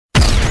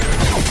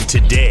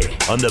Today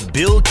on The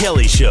Bill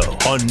Kelly Show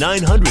on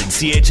 900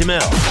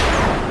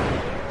 CHML.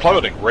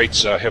 Plummeting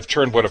rates have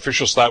turned what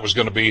officials thought was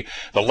going to be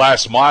the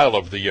last mile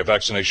of the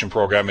vaccination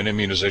program and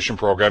immunization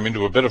program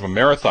into a bit of a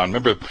marathon.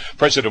 Remember,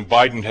 President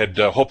Biden had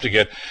hoped to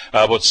get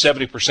about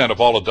 70%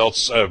 of all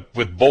adults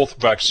with both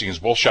vaccines,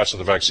 both shots of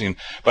the vaccine,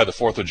 by the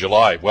 4th of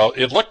July. Well,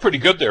 it looked pretty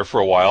good there for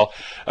a while.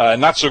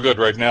 Not so good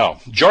right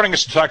now. Joining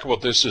us to talk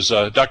about this is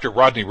Dr.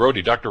 Rodney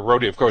Rohde. Dr.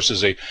 Rohde, of course,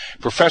 is a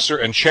professor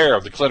and chair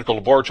of the Clinical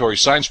Laboratory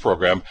Science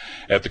Program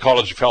at the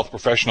College of Health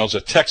Professionals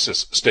at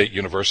Texas State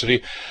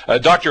University.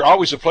 Doctor,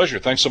 always a pleasure.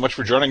 Thanks so much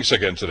for joining us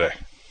again today.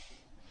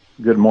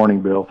 Good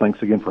morning, Bill.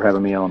 Thanks again for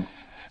having me on.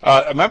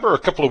 I remember a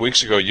couple of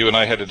weeks ago, you and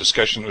I had a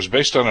discussion. It was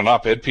based on an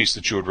op-ed piece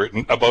that you had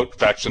written about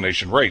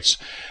vaccination rates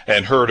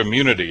and herd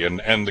immunity.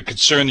 And the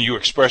concern you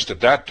expressed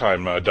at that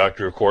time,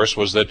 Doctor, of course,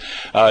 was that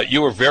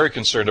you were very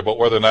concerned about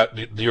whether or not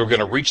you were going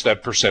to reach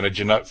that percentage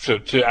and not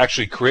to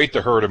actually create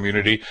the herd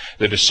immunity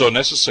that is so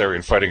necessary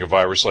in fighting a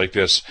virus like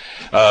this.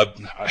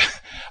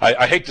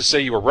 I hate to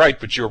say you were right,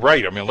 but you're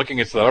right. I mean,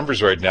 looking at the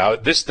numbers right now,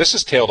 this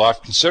has tailed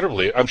off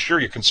considerably. I'm sure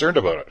you're concerned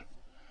about it.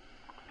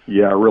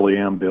 Yeah, I really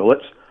am, Bill.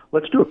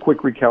 Let's do a quick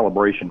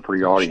recalibration for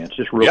your audience,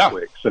 just real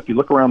quick. So if you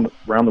look around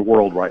the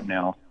world right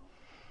now,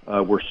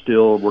 we're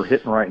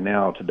hitting right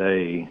now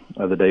today,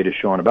 the data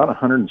showing about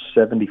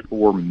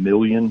 174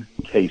 million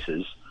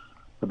cases,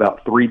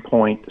 about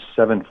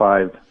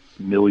 3.75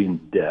 million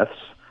deaths.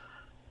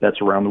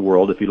 That's around the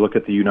world. If you look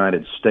at the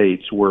United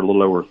States, we're a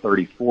little over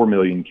 34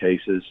 million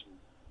cases.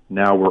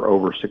 Now we're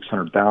over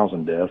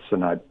 600,000 deaths.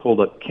 And I pulled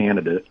up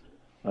Canada.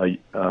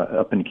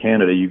 Up in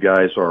Canada, you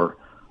guys are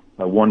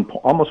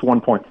almost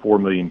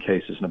 1.4 million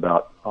cases and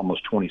about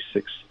almost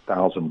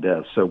 26,000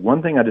 deaths. So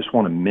one thing I just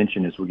want to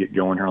mention as we get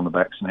going here on the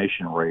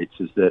vaccination rates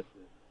is that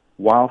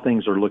while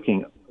things are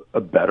looking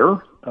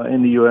better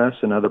in the U.S.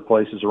 and other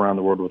places around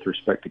the world with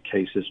respect to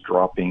cases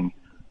dropping,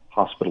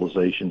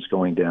 hospitalizations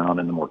going down,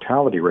 and the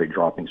mortality rate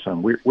dropping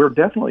some, we're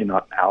definitely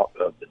not out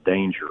of the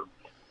danger.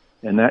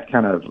 And that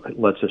kind of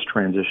lets us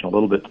transition a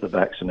little bit to the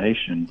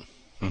vaccination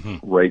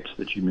rates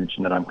that you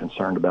mentioned that I'm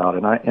concerned about.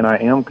 And I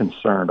am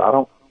concerned. I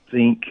don't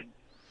think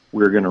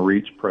we're going to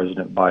reach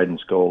President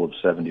Biden's goal of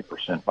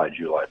 70% by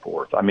July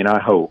 4th. I mean, I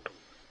hope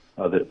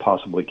that it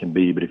possibly can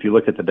be. But if you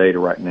look at the data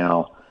right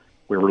now,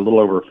 we're a little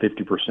over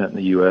 50% in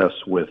the U.S.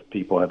 with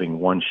people having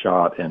one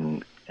shot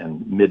and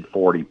mid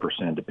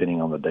 40%,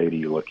 depending on the data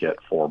you look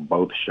at, for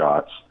both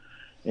shots.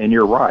 And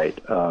you're right.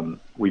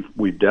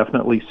 We've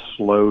definitely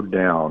slowed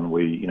down.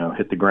 We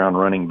hit the ground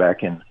running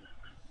back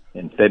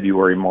in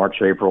February,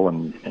 March, April,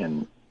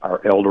 and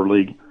our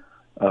elderly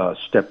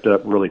stepped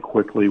up really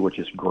quickly, which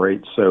is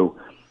great. So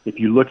if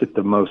you look at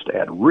the most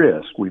at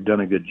risk, we've done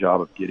a good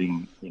job of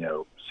getting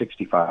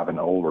 65 and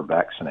older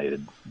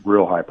vaccinated,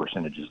 real high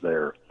percentages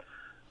there.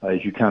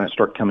 As you kind of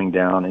start coming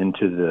down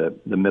into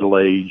the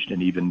middle-aged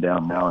and even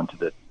down now into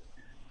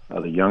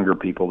the younger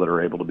people that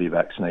are able to be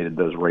vaccinated,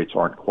 those rates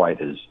aren't quite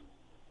as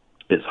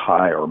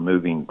high or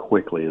moving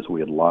quickly as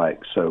we'd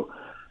like. So,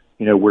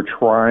 we're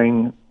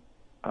trying,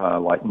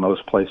 like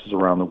most places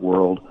around the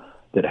world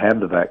that have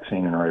the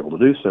vaccine and are able to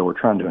do so, we're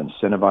trying to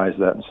incentivize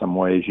that in some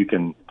ways. You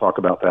can talk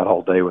about that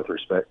all day with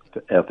respect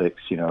to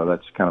ethics.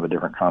 That's kind of a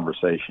different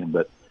conversation.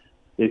 But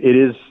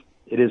it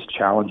is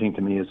challenging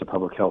to me as a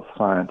public health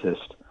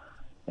scientist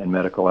and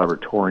medical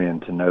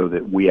laboratorian to know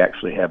that we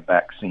actually have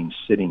vaccines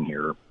sitting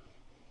here,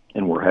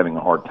 and we're having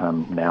a hard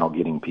time now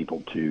getting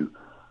people to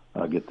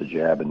get the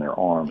jab in their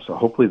arm. So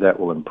hopefully that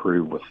will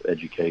improve with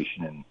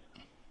education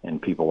and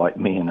people like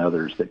me and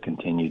others that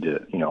continue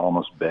to,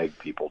 almost beg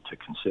people to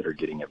consider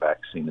getting a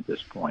vaccine at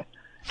this point.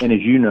 And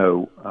as you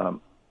know,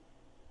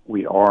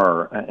 we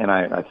are, and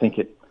I think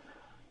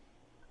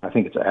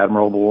it's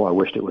admirable. I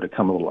wished it would have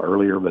come a little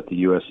earlier, but the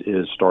U.S.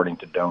 is starting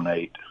to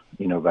donate,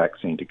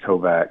 vaccine to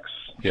COVAX.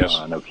 Yes.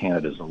 I know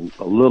Canada's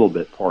a little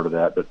bit part of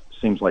that, but it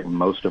seems like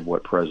most of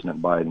what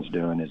President Biden's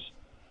doing is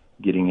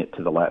getting it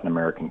to the Latin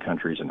American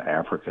countries and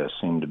Africa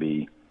seem to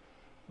be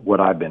what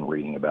I've been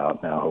reading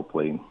about. Now,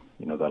 hopefully,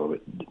 that'll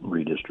get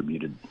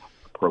redistributed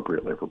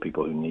appropriately for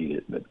people who need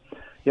it. But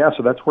yeah,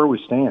 so that's where we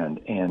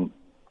stand. And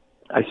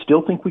I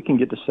still think we can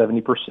get to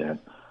 70%.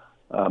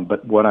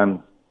 But what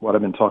I've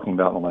been talking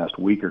about in the last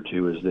week or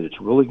two is that it's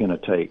really going to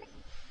take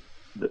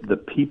the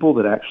people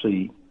that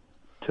actually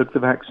took the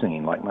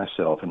vaccine, like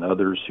myself and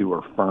others who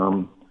are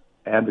firm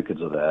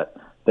advocates of that,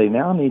 they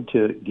now need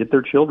to get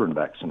their children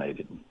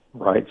vaccinated,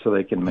 right? So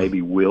they can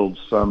maybe wield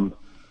some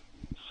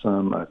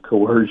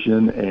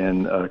coercion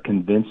and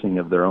convincing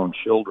of their own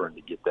children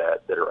to get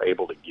that are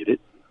able to get it,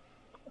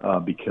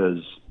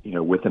 because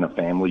within a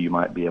family you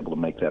might be able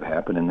to make that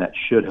happen, and that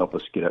should help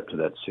us get up to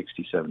that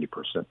 60-70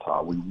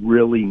 percentile. We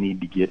really need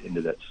to get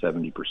into that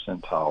 70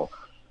 percentile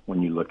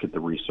when you look at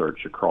the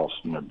research across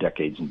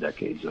decades and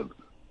decades of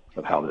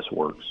how this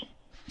works.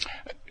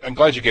 I'm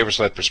glad you gave us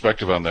that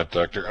perspective on that,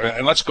 Doctor.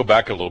 And let's go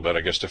back a little bit,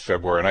 I guess, to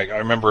February. And I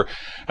remember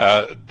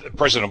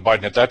President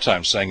Biden at that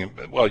time saying,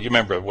 well, you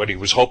remember what he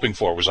was hoping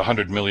for was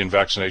 100 million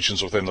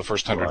vaccinations within the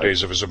first 100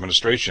 days of his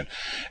administration.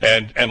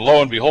 And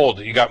lo and behold,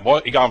 he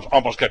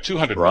almost got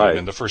 200 million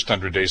in the first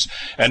 100 days.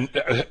 And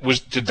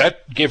did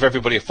that give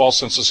everybody a false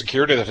sense of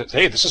security that,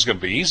 hey, this is going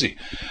to be easy?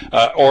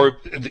 Or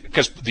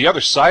because the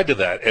other side of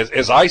that,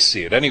 as I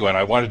see it anyway, and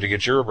I wanted to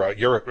get your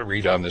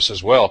read on this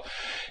as well,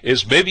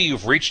 is maybe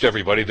you've reached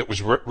everybody that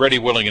was ready,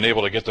 willing, and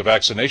able to get the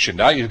vaccination.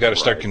 Now you've got to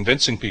start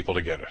convincing people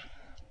to get it.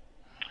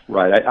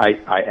 Right.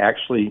 I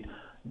actually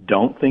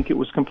don't think it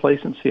was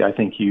complacency. I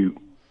think you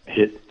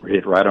hit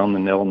right on the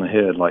nail on the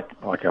head. Like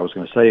I was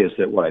going to say, is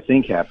that what I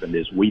think happened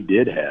is we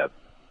did have,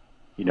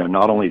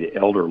 not only the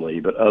elderly,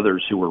 but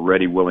others who were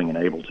ready, willing, and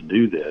able to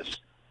do this.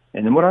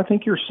 And then what I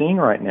think you're seeing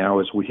right now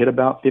is we hit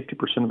about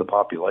 50% of the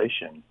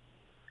population.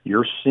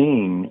 You're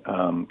seeing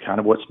kind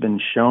of what's been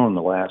shown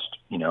the last,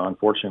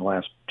 unfortunately,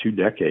 last 2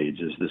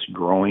 decades is this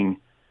growing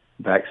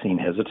vaccine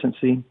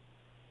hesitancy.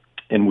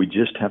 And we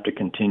just have to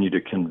continue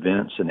to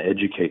convince and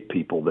educate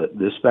people that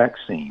this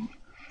vaccine,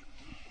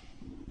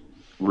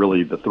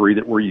 really the 3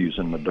 that we're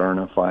using,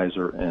 Moderna,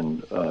 Pfizer,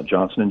 and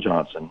Johnson &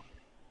 Johnson,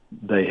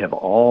 they have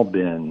all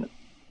been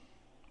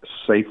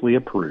safely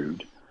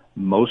approved.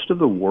 Most of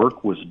the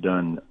work was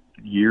done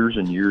years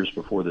and years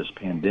before this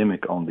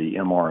pandemic on the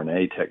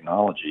mRNA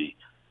technology.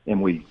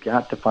 And we've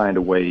got to find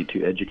a way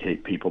to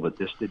educate people that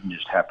this didn't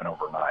just happen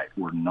overnight.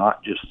 We're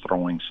not just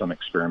throwing some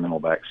experimental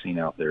vaccine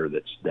out there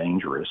that's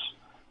dangerous.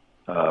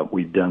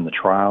 We've done the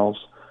trials.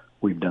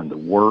 We've done the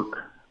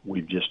work.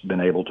 We've just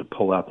been able to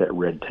pull out that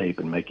red tape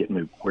and make it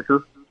move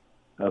quicker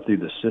through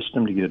the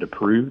system to get it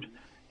approved.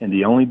 And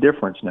the only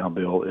difference now,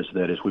 Bill, is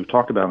that, as we've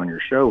talked about on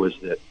your show, is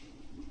that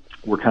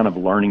we're kind of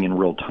learning in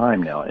real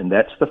time now. And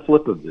that's the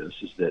flip of this,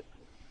 is that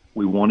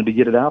we wanted to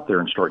get it out there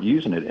and start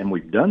using it, and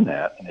we've done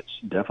that, and it's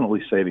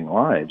definitely saving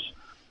lives.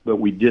 But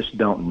we just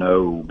don't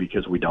know,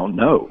 because we don't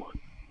know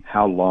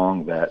how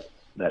long that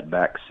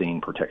vaccine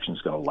protection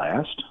is going to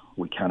last.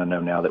 We kind of know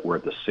now that we're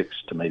at the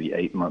 6 to maybe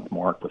 8 month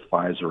mark with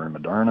Pfizer and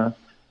Moderna,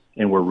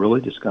 and we're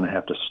really just going to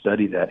have to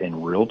study that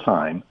in real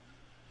time.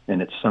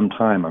 And at some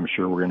time, I'm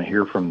sure we're going to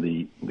hear from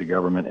the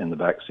government and the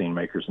vaccine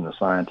makers and the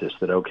scientists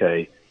that,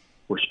 okay,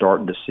 we're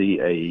starting to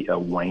see a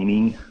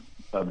waning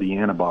of the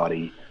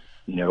antibody,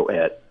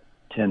 at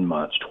 10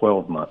 months,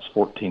 12 months,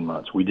 14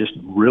 months. We just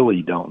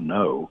really don't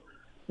know.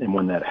 And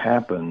when that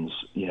happens,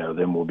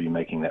 then we'll be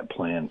making that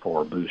plan for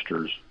our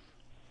boosters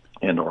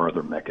and our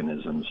other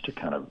mechanisms to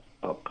kind of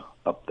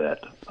up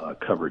that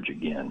coverage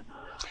again.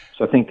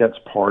 So I think that's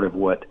part of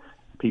what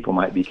people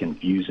might be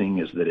confusing,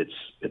 is that it's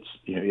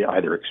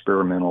either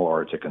experimental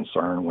or it's a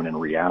concern, when in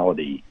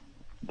reality,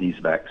 these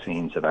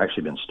vaccines have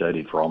actually been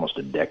studied for almost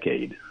a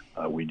decade.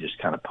 We just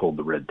kind of pulled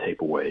the red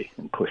tape away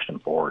and pushed them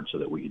forward so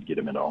that we could get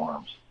them into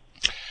arms.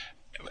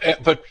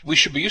 But we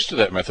should be used to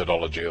that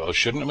methodology, though,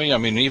 shouldn't we? I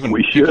mean, even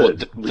we people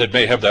that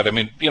may have that. I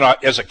mean,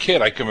 as a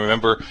kid, I can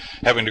remember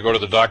having to go to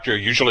the doctor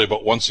usually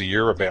about once a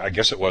year. I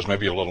guess it was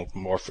maybe a little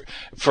more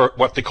for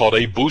what they called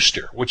a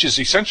booster, which is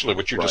essentially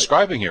what you're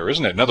describing here,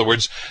 isn't it? In other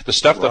words, the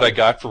stuff that I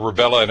got for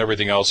rubella and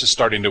everything else is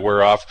starting to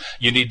wear off.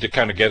 You need to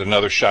kind of get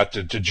another shot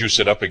to juice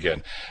it up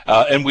again.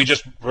 And we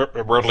just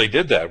rarely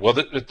did that. Well,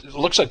 it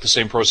looks like the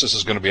same process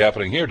is going to be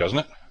happening here, doesn't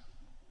it?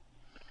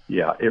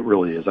 Yeah, it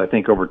really is. I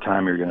think over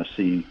time you're going to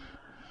see,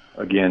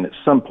 again, at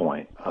some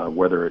point,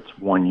 whether it's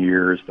 1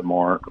 year is the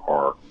mark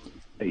or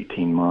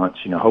 18 months,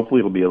 hopefully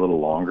it'll be a little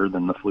longer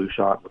than the flu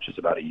shot, which is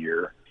about a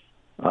year.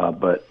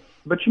 But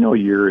a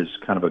year is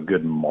kind of a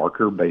good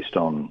marker based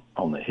on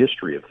the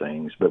history of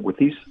things. But with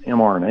these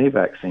mRNA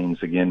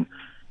vaccines, again,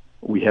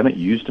 we haven't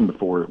used them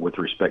before with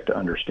respect to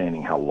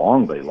understanding how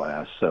long they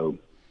last. So,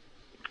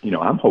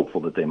 I'm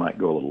hopeful that they might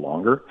go a little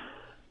longer.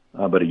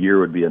 But a year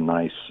would be a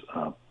nice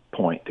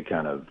point to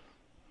kind of,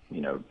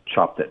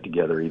 chop that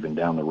together. Even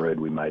down the road,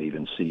 we might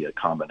even see a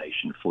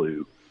combination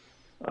flu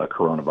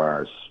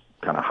coronavirus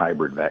kind of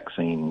hybrid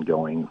vaccine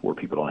going, where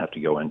people don't have to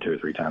go in 2 or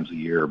 3 times a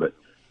year. But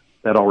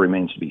that all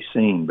remains to be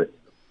seen. But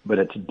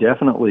it's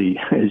definitely,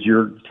 as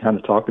you're kind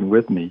of talking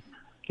with me,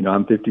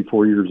 I'm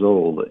 54 years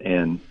old,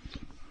 and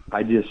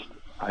I think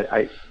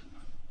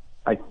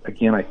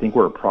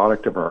we're a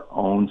product of our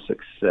own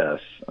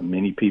success.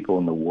 Many people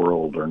in the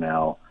world are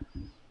now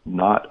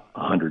not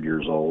 100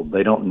 years old.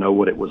 They don't know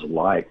what it was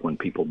like when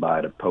people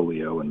died of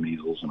polio and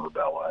measles and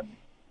rubella and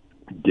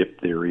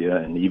diphtheria,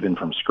 and even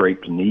from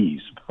scraped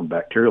knees from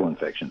bacterial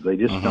infections. They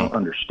just don't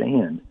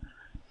understand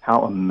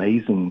how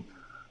amazing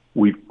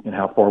and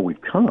how far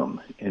we've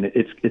come. And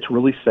it's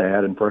really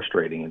sad and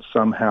frustrating. And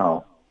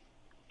somehow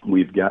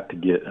we've got to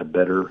get a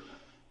better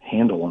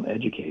handle on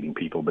educating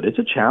people. But it's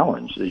a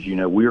challenge. As you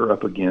know, we're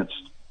up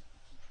against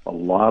a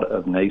lot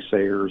of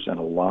naysayers and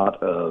a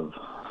lot of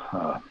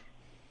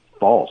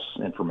false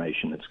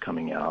information that's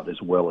coming out,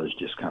 as well as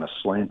just kind of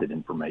slanted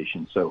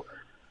information. So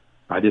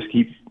I just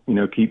keep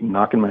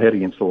knocking my head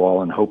against the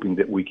wall and hoping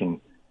that we can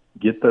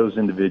get those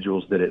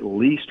individuals that at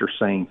least are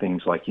saying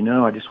things like,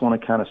 I just want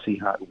to kind of see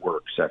how it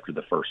works after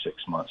the first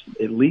 6 months.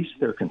 At least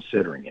they're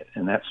considering it.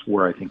 And that's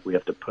where I think we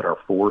have to put our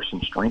force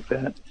and strength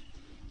at,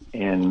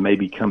 and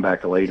maybe come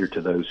back later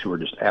to those who are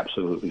just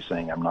absolutely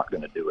saying, I'm not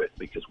going to do it,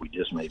 because we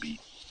just may be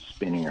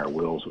spinning our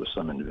wheels with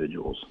some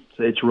individuals.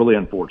 So it's really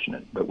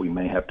unfortunate, but we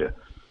may have to,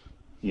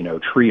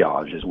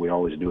 triage, as we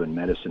always do in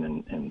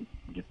medicine, and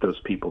get those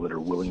people that are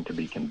willing to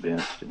be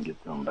convinced and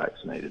get them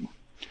vaccinated.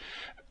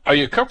 Are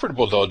you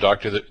comfortable, though,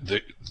 Doctor,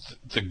 that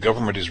the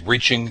government is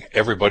reaching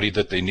everybody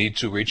that they need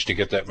to reach to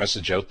get that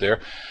message out there?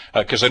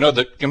 Because I know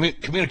that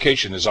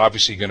communication is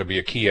obviously going to be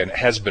a key, and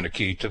has been a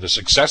key to the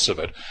success of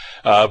it.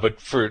 But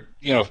for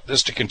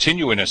this to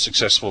continue in a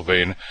successful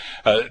vein,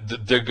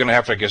 they're going to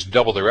have to, I guess,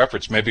 double their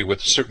efforts, maybe with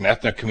certain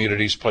ethnic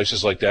communities,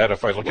 places like that.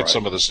 If I look at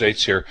some of the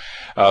states here,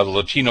 the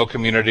Latino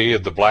community,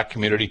 the Black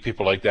community,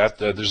 people like that,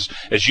 there's,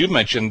 as you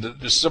mentioned,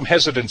 there's some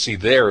hesitancy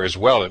there as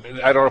well. I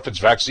don't know if it's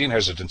vaccine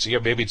hesitancy, or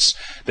maybe it's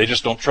they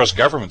just don't trust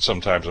government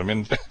sometimes. I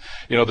mean,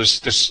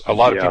 there's a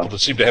lot of people that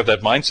seem to have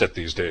that mindset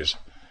these days.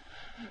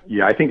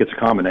 Yeah, I think it's a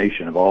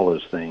combination of all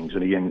those things.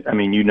 And again, I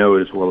mean,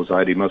 as well as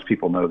I do, most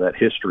people know that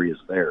history is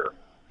there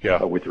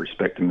with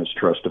respect to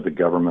mistrust of the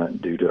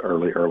government due to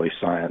early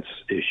science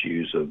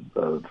issues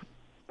of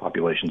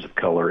populations of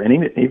color,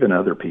 and even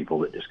other people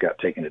that just got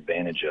taken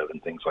advantage of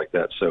and things like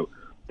that. So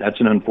that's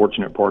an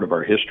unfortunate part of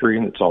our history,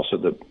 and it's also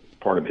the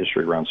part of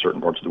history around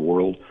certain parts of the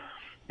world.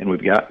 And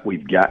we've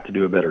got to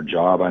do a better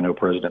job. I know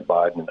President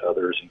Biden and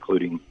others,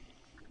 including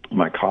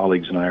my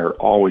colleagues and I, are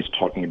always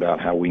talking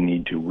about how we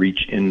need to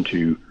reach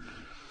into,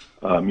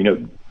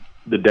 the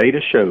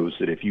data shows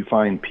that if you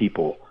find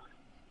people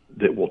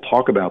that will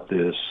talk about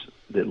this,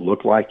 that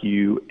look like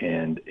you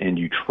and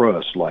you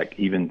trust, like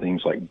even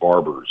things like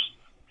barbers,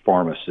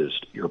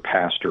 pharmacists, your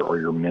pastor or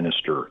your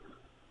minister,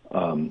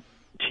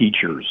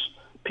 teachers,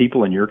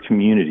 people in your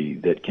community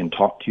that can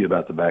talk to you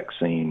about the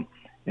vaccine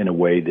in a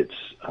way that's,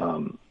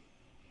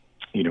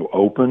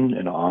 open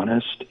and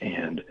honest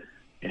and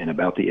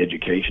about the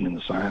education and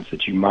the science,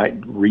 that you might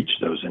reach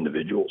those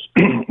individuals.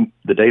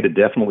 The data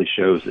definitely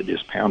shows that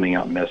just pounding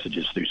out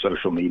messages through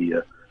social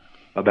media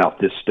about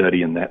this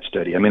study and that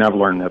study. I mean, I've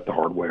learned that the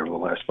hard way over the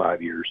last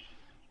 5 years.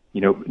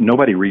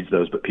 Nobody reads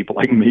those but people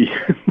like me.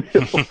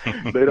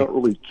 They don't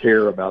really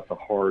care about the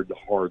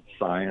hard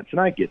science. And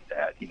I get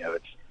that.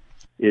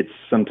 It's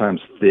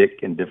sometimes thick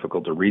and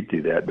difficult to read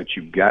through that, but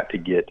you've got to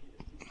get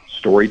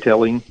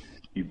storytelling.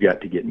 You've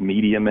got to get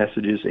media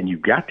messages, and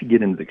you've got to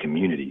get into the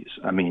communities.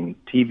 I mean,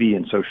 TV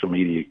and social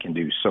media can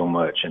do so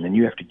much, and then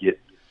you have to get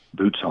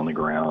boots on the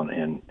ground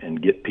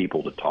and get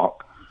people to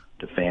talk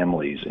to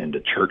families and to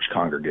church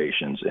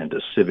congregations and to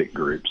civic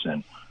groups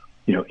and,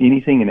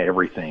 anything and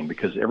everything.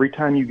 Because every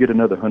time you get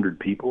another 100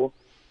 people,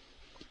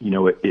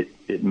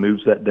 it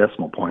moves that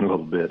decimal point a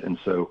little bit. And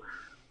so,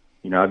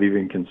 I've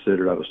even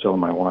considered, I was telling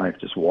my wife,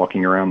 just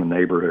walking around the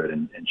neighborhood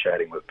and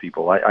chatting with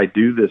people. I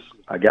do this.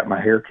 I got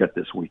my hair cut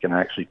this week, and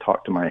I actually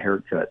talked to my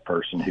haircut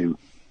person who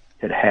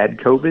had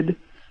COVID,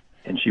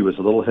 and she was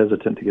a little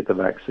hesitant to get the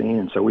vaccine.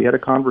 And so we had a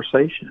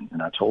conversation,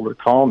 and I told her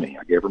to call me.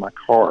 I gave her my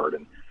card.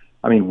 And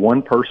I mean,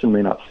 one person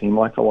may not seem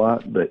like a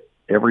lot, but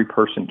every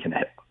person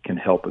can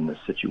help in this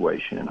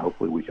situation, and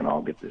hopefully we can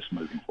all get this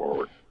moving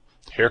forward.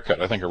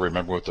 Haircut, I think I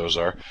remember what those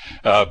are.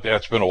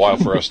 It's been a while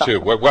for us,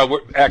 too. We're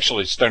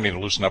actually starting to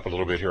loosen up a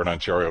little bit here in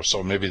Ontario,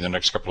 so maybe in the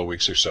next couple of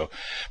weeks or so.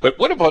 But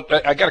what about,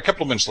 I got a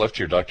couple of minutes left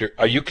here, Doctor.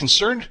 Are you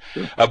concerned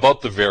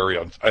about the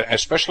variant,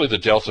 especially the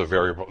Delta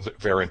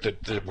variant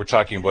that we're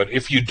talking about?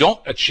 If you don't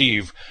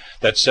achieve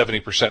that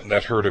 70% and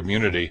that herd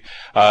immunity,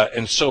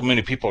 and so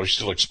many people are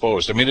still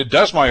exposed. I mean, it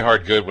does my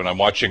heart good when I'm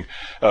watching,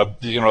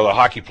 the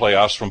hockey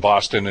playoffs from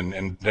Boston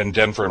and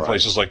Denver and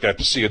places like that,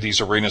 to see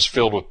these arenas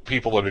filled with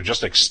people that are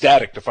just ecstatic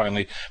to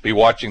finally be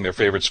watching their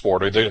favorite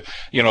sport, or the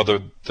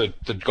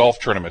golf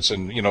tournaments,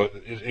 and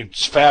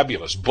it's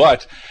fabulous.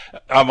 But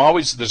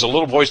there's a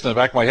little voice in the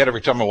back of my head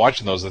every time I'm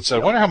watching those that says,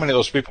 I wonder how many of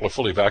those people are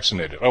fully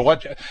vaccinated.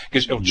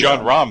 Because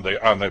John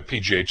Rahm on the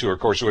PGA Tour, of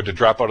course, who had to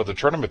drop out of the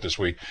tournament this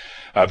week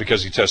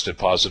because he tested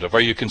positive. Are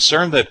you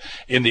concerned that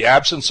in the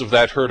absence of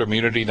that herd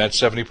immunity, that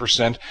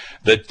 70%,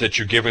 that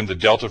you're giving the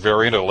Delta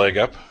variant a leg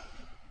up?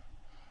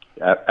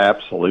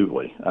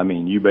 Absolutely. I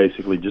mean, you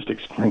basically just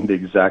explained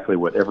exactly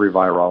what every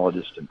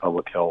virologist and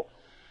public health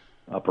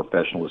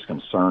professional is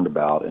concerned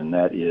about, and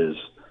that is,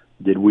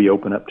 did we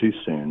open up too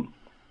soon?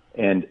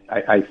 And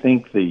I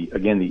think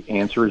the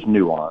answer is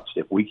nuanced.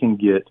 If we can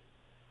get,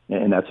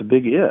 and that's a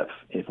big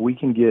if we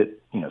can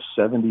get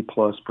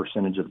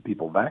 70+% of the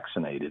people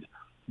vaccinated,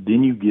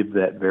 then you give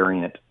that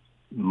variant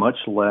much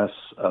less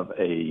of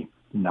a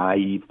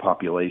naive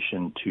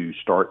population to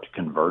start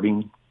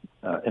converting.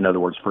 In other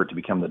words, for it to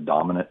become the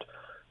dominant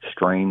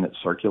strain that's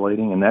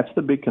circulating. And that's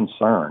the big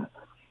concern.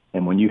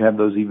 And when you have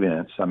those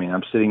events, I mean,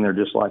 I'm sitting there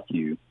just like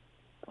you.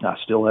 I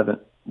still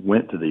haven't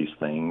went to these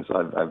things.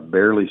 I've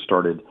barely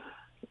started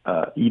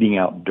eating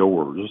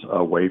outdoors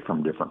away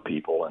from different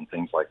people and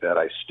things like that.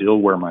 I still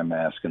wear my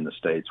mask in the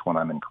States when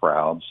I'm in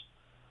crowds.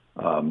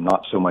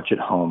 Not so much at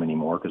home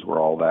anymore because we're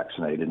all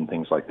vaccinated and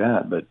things like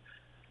that. But,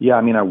 Yeah,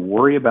 I mean, I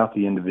worry about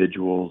the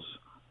individuals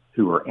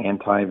who are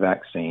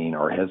anti-vaccine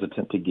or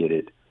hesitant to get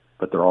it,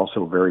 but they're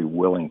also very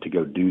willing to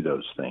go do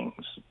those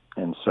things.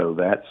 And so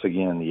that's,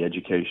 again, the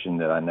education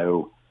that I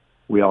know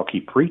we all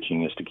keep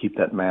preaching is to keep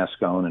that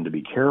mask on and to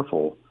be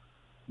careful.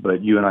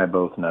 But you and I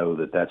both know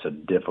that that's a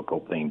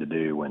difficult thing to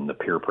do when the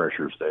peer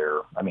pressure's there.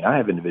 I mean, I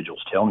have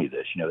individuals tell me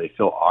this, they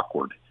feel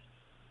awkward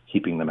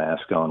keeping the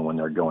mask on when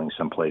they're going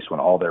someplace when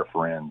all their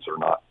friends are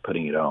not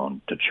putting it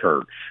on, to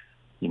church,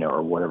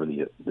 or whatever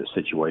the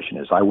situation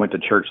is. I went to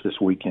church this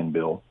weekend,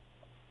 Bill.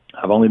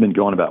 I've only been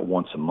going about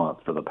once a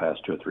month for the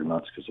past 2 or 3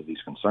 months because of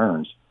these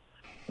concerns.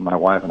 And my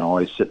wife and I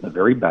always sit in the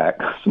very back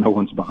so no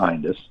one's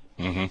behind us,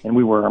 and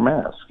we wear our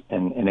mask.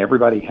 And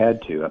everybody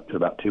had to up to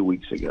about 2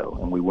 weeks ago.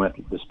 And we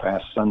went this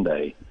past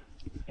Sunday,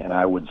 and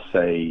I would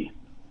say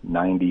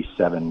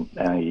 98%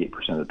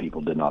 of the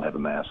people did not have a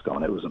mask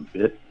on. It was a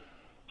bit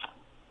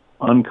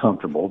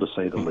uncomfortable, to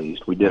say the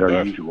least. We did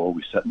our usual.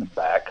 We sat in the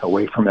back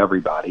away from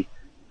everybody.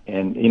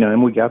 And,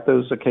 and we got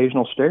those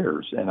occasional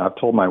stares. And I've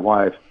told my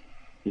wife,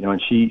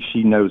 and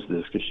she knows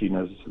this because she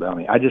knows this about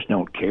me. I just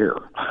don't care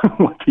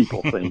what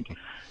people think.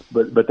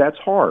 But that's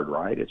hard,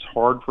 right? It's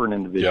hard for an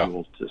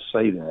individual to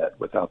say that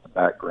without the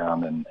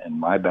background. And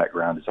my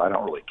background is I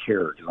don't really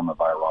care because I'm a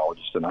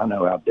virologist and I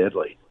know how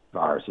deadly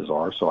viruses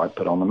are, so I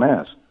put on the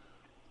mask.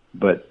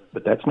 But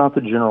that's not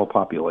the general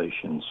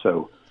population.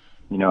 So,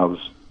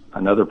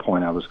 another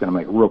point I was going to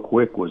make real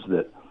quick was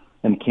that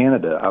in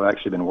Canada, I've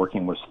actually been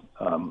working with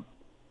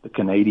the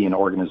Canadian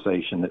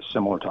organization that's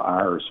similar to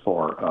ours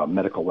for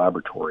medical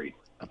laboratory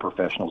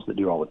professionals that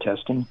do all the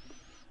testing.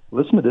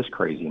 Listen to this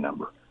crazy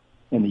number.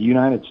 In the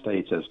United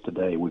States, as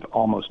today, we've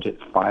almost hit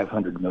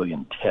 500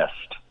 million tests.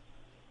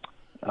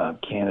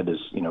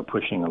 Canada's,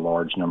 pushing a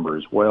large number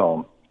as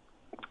well,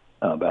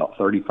 about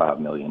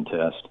 35 million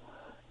tests.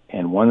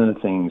 And one of the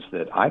things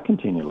that I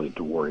continually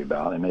to worry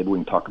about, and maybe we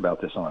can talk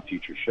about this on a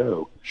future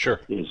show,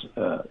 is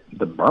the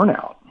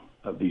burnout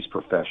of these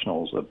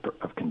professionals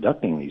of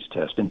conducting these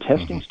tests. And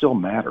testing still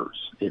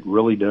matters. It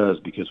really does,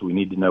 because we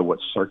need to know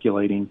what's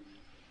circulating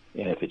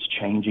and if it's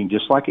changing,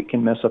 just like it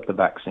can mess up the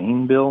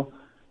vaccine, Bill.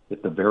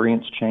 If the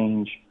variants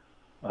change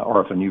or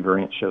if a new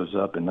variant shows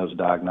up and those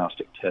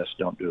diagnostic tests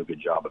don't do a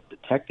good job of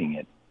detecting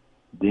it,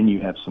 then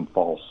you have some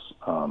false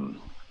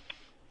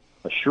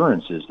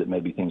assurances that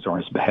maybe things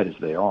aren't as bad as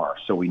they are.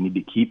 So we need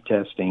to keep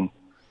testing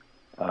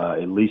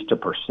at least a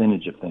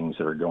percentage of things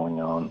that are going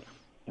on,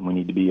 and we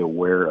need to be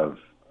aware of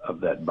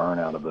that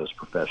burnout of those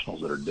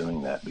professionals that are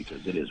doing that,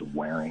 because it is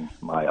wearing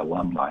my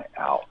alumni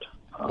out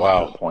to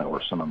the point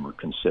where some of them are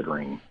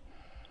considering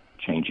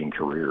changing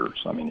careers.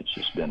 I mean, it's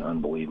just been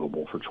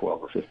unbelievable for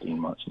 12 or 15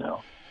 months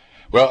now.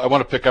 Well, I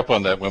want to pick up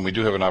on that when we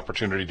do have an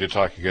opportunity to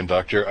talk again,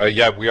 Doctor.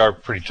 We are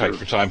pretty tight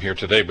for time here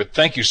today, but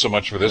thank you so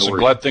much for this. I'm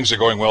glad things are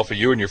going well for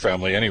you and your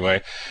family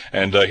anyway.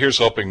 And here's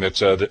hoping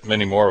that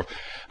many more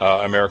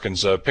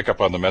Americans pick up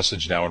on the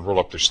message now and roll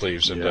up their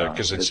sleeves, and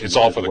because it's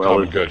all for the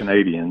common good.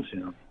 Canadians,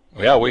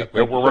 Yeah,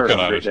 we're working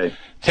on it.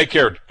 Take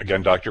care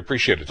again, Doctor.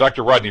 Appreciate it.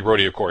 Dr. Rodney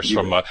Rohde, of course,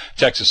 from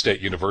Texas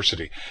State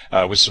University,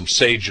 with some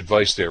sage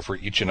advice there for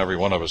each and every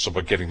one of us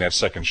about getting that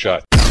second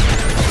shot.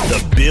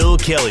 The Bill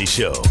Kelly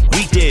Show,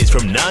 weekdays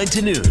from 9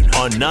 to noon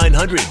on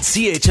 900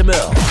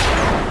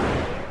 CHML.